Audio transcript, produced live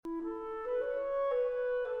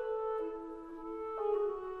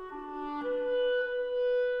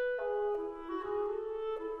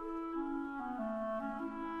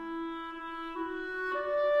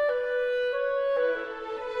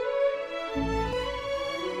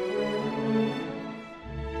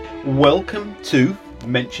Welcome to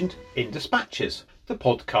Mentioned in Dispatches, the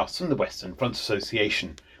podcast from the Western Front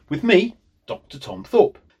Association, with me, Dr. Tom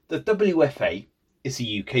Thorpe. The WFA is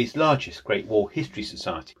the UK's largest Great War History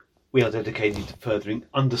Society. We are dedicated to furthering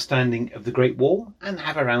understanding of the Great War and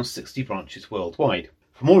have around 60 branches worldwide.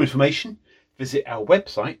 For more information, visit our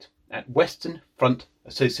website at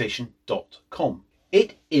westernfrontassociation.com.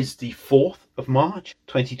 It is the 4th of March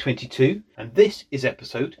 2022 and this is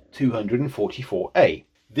episode 244A.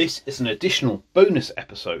 This is an additional bonus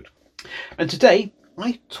episode. And today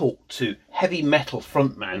I talked to heavy metal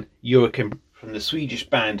frontman Joakim from the Swedish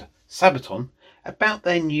band Sabaton about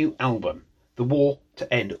their new album, The War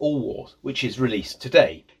to End All Wars, which is released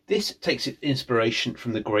today. This takes its inspiration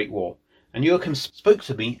from the Great War, and Joakim spoke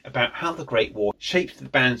to me about how the Great War shaped the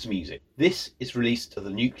band's music. This is released to the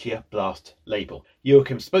Nuclear Blast label.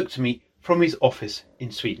 Joakim spoke to me from his office in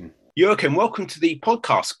Sweden. Joakim, welcome to the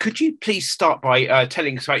podcast. Could you please start by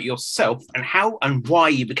telling us about yourself and how and why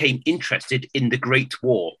you became interested in the Great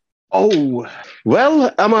War? Oh,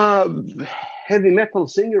 well, I'm a heavy metal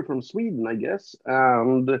singer from Sweden, I guess.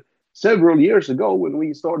 And several years ago, when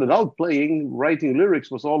we started out playing, writing lyrics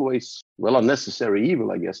was always, well, a necessary evil,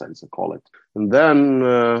 I guess I'd call it. And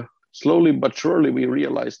then slowly but surely, we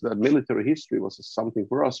realized that military history was something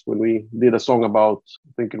for us. When we did a song about,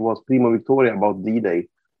 I think it was Prima Victoria, about D-Day,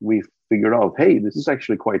 we figured out, hey, this is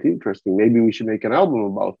actually quite interesting. Maybe we should make an album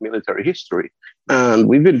about military history. And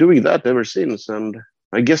we've been doing that ever since. And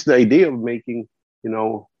I guess the idea of making,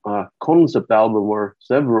 a concept album or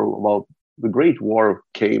several about the Great War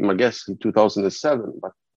came, I guess, in 2007.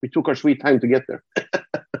 But we took our sweet time to get there.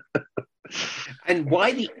 And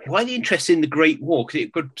why the interest in the Great War? Because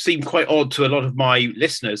it could seem quite odd to a lot of my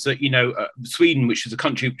listeners that Sweden, which is a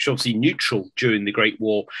country which was obviously neutral during the Great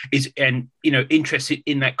War, is interested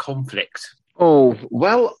in that conflict. Oh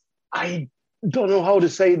well, I don't know how to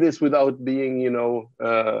say this without being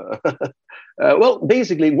well,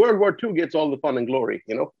 basically, World War II gets all the fun and glory,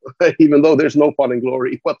 even though there's no fun and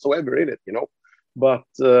glory whatsoever in it, But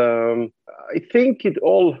I think it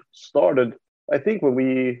all started. I think when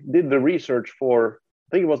we did the research for,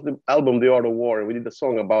 I think it was the album The Art of War, and we did a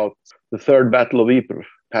song about the Third Battle of Ypres,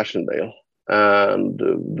 Passchendaele. And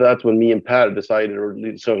that's when me and Per decided or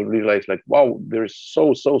sort of realized, like, wow, there's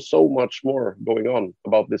so much more going on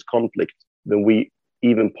about this conflict than we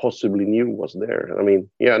even possibly knew was there. I mean,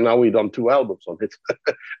 yeah, now we've done 2 albums on it.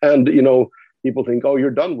 And, people think, oh, you're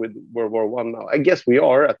done with World War I now. I guess we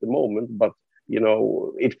are at the moment, but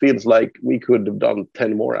it feels like we could have done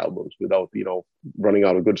 10 more albums without, running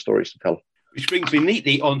out of good stories to tell. Which brings me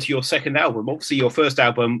neatly onto your second album. Obviously, your first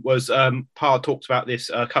album was, Pa talked about this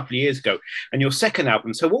a couple of years ago, and your second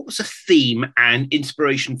album. So what was the theme and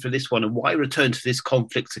inspiration for this one, and why return to this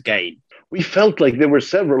conflict again? We felt like there were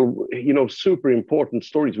several, super important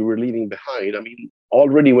stories we were leaving behind. I mean,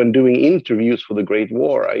 already when doing interviews for the Great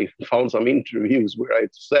War, I found some interviews where I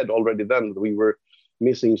said already then that we were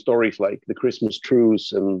missing stories like the Christmas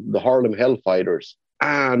Truce and the Harlem Hellfighters.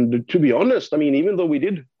 And to be honest, I mean, even though we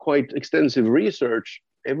did quite extensive research,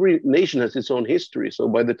 every nation has its own history. So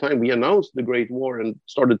by the time we announced the Great War and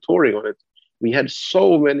started touring on it, we had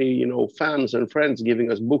so many, fans and friends giving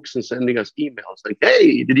us books and sending us emails like,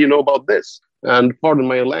 hey, did you know about this? And pardon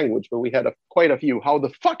my language, but we had quite a few. How the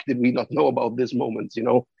fuck did we not know about this moment,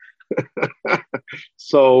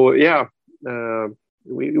 So, yeah,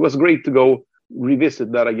 it was great to go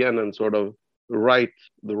revisit that again and sort of right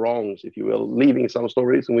the wrongs, if you will, leaving some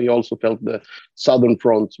stories. And we also felt the Southern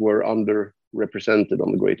fronts were underrepresented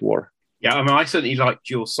on the Great War. Yeah, I mean, I certainly liked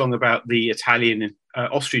your song about the Italian and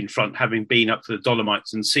Austrian front, having been up to the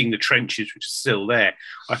Dolomites and seeing the trenches, which are still there.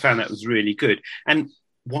 I found that was really good. And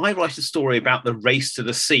why write a story about the race to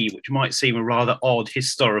the sea, which might seem a rather odd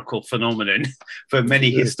historical phenomenon for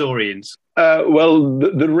many historians? Well,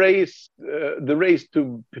 the race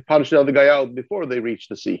to punch the other guy out before they reach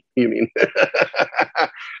the sea, you mean?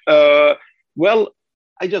 Well,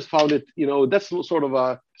 I just found it, that's sort of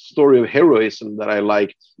a story of heroism that I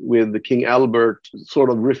liked, with the King Albert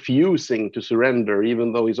sort of refusing to surrender,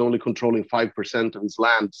 even though he's only controlling 5% of his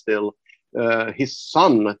land still. His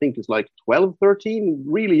son, I think, is like 12, 13,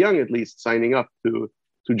 really young at least, signing up to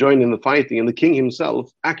join in the fighting. And the king himself,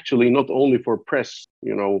 actually, not only for press,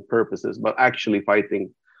 purposes, but actually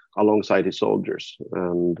fighting alongside his soldiers.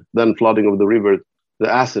 And then flooding of the river,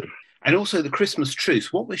 the Aser. And also the Christmas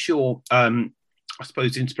Truce. What was your, I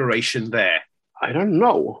suppose, inspiration there? I don't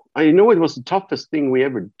know. I know it was the toughest thing we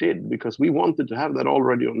ever did, because we wanted to have that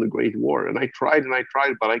already on the Great War. And I tried,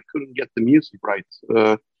 but I couldn't get the music right.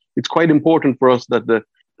 It's quite important for us that the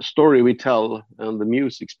story we tell and the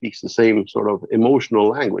music speaks the same sort of emotional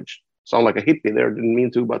language. sound like a hippie there. Didn't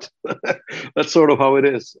mean to, but that's sort of how it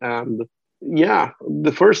is. And yeah,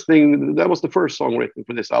 that was the first song written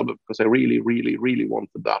for this album because I really, really, really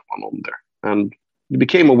wanted that one on there. And it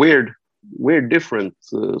became a weird, different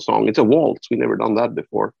song. It's a waltz. We never done that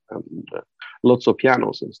before, and lots of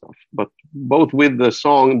pianos and stuff. But both with the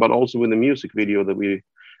song, but also with the music video that we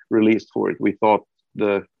released for it, we thought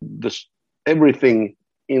the everything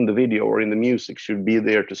in the video or in the music should be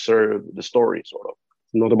there to serve the story, sort of.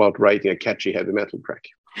 Not about writing a catchy heavy metal track.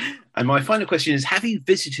 And my final question is, have you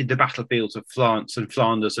visited the battlefields of France and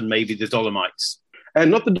Flanders and maybe the Dolomites?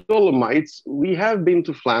 And not the Dolomites. We have been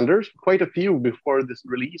to Flanders, quite a few before this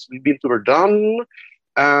release. We've been to Verdun,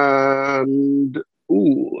 and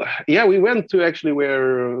we went to actually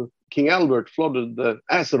where King Albert flooded the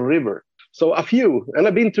Aser River. So a few, and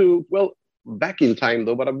I've been to, well, back in time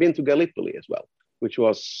though, but I've been to Gallipoli as well, which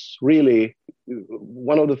was really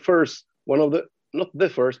one of the first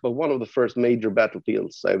major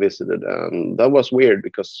battlefields I visited. And that was weird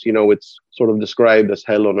because, it's sort of described as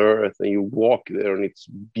hell on earth, and you walk there and it's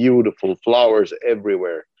beautiful, flowers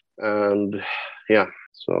everywhere. And yeah,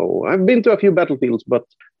 so I've been to a few battlefields, but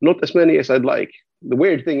not as many as I'd like. The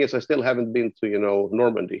weird thing is I still haven't been to,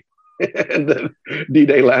 Normandy and the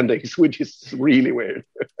D-Day landings, which is really weird.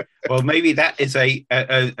 Well, maybe that is a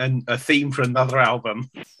theme for another album.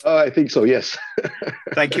 I think so, yes.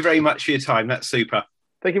 Thank you very much for your time. That's super.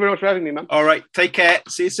 Thank you very much for having me, man. All right. Take care.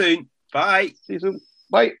 See you soon. Bye. See you soon.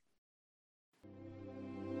 Bye.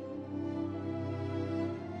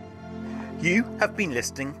 You have been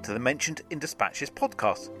listening to the Mentioned in Dispatches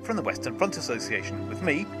podcast from the Western Front Association with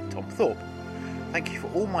me, Tom Thorpe. Thank you for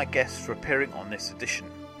all my guests for appearing on this edition.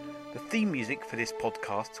 The theme music for this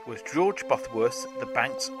podcast was George Butterworth's The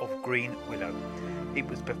Banks of Green Willow. It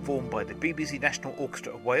was performed by the BBC National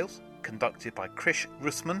Orchestra of Wales, conducted by Krish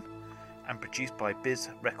Russman, and produced by Biz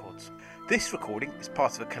Records. This recording is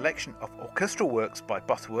part of a collection of orchestral works by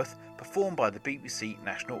Butterworth, performed by the BBC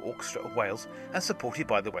National Orchestra of Wales and supported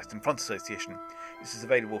by the Western Front Association. This is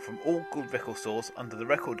available from all good record stores under the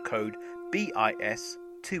record code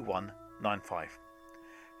BIS2195.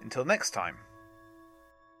 Until next time.